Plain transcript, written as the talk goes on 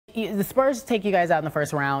The Spurs take you guys out in the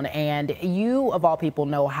first round, and you, of all people,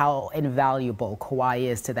 know how invaluable Kawhi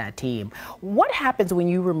is to that team. What happens when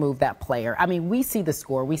you remove that player? I mean, we see the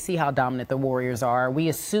score. We see how dominant the Warriors are. We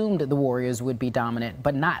assumed the Warriors would be dominant,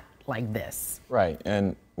 but not like this. Right,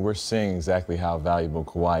 and we're seeing exactly how valuable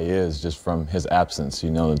Kawhi is just from his absence.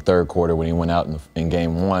 You know, the third quarter when he went out in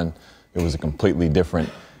Game 1, it was a completely different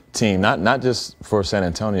team. Not just for San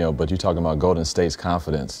Antonio, but you're talking about Golden State's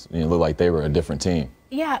confidence. You know, it looked like they were a different team.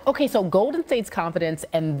 Yeah, okay, so Golden State's confidence,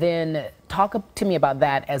 and then talk to me about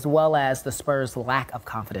that as well as the Spurs' lack of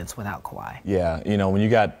confidence without Kawhi. Yeah, you know, when you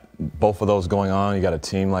got both of those going on, you got a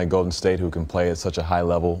team like Golden State who can play at such a high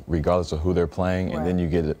level regardless of who they're playing, right. And then you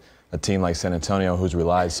get a team like San Antonio who's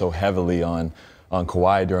relied so heavily on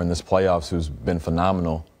Kawhi during this playoffs, who's been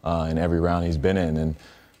phenomenal in every round he's been in.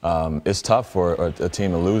 And it's tough for a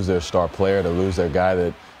team to lose their star player, to lose their guy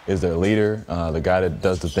that is their leader, the guy that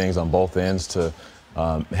does the things on both ends to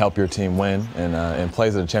help your team win and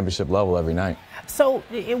plays at a championship level every night. So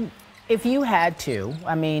if you had to,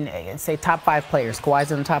 I mean, say top 5 players,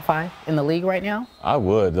 Kawhi's in the top 5 in the league right now? I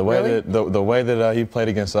would. The way that he played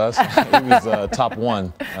against us, he was top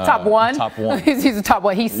 1. Top 1? Top 1. He's a top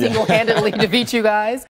 1. He single-handedly defeats you guys?